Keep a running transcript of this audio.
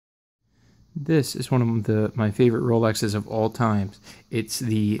This is one of my favorite Rolexes of all times. It's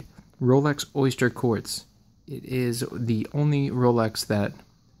the Rolex OysterQuartz. It is the only Rolex that,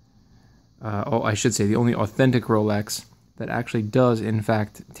 I should say the only authentic Rolex that actually does in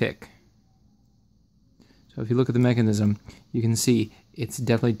fact tick. So if you look at the mechanism, you can see it's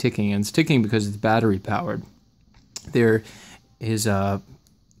definitely ticking, and it's ticking because it's battery powered. There is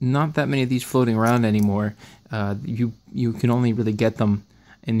not that many of these floating around anymore. You can only really get them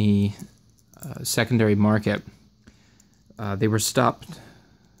in the secondary market. They were stopped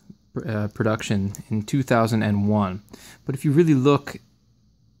production in 2001. But if you really look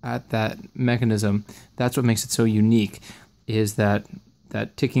at that mechanism, that's what makes it so unique, is that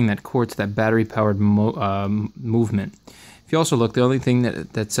ticking, that quartz, that battery-powered movement. If you also look, the only thing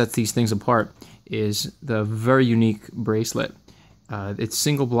that sets these things apart is the very unique bracelet. It's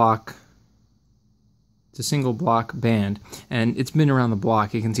single block. It's a single block band, and it's been around the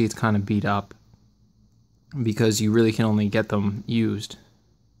block. You can see it's kind of beat up because you really can only get them used.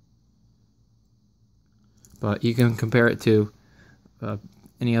 But you can compare it to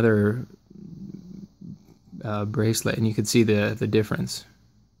any other bracelet, and you can see the difference.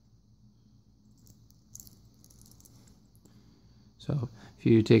 So if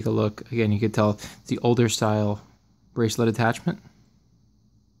you take a look, again, you can tell it's the older style bracelet attachment.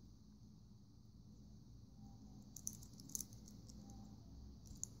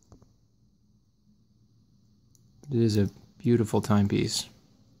 It is a beautiful timepiece.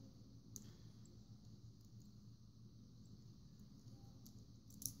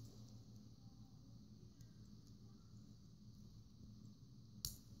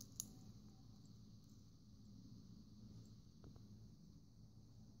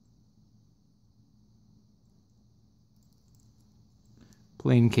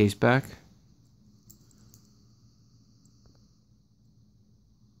 Plain case back.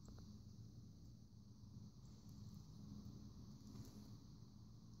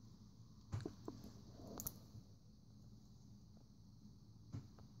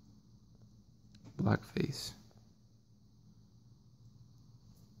 Black face.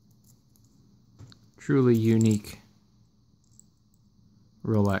 Truly unique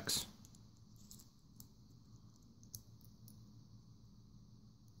Rolex.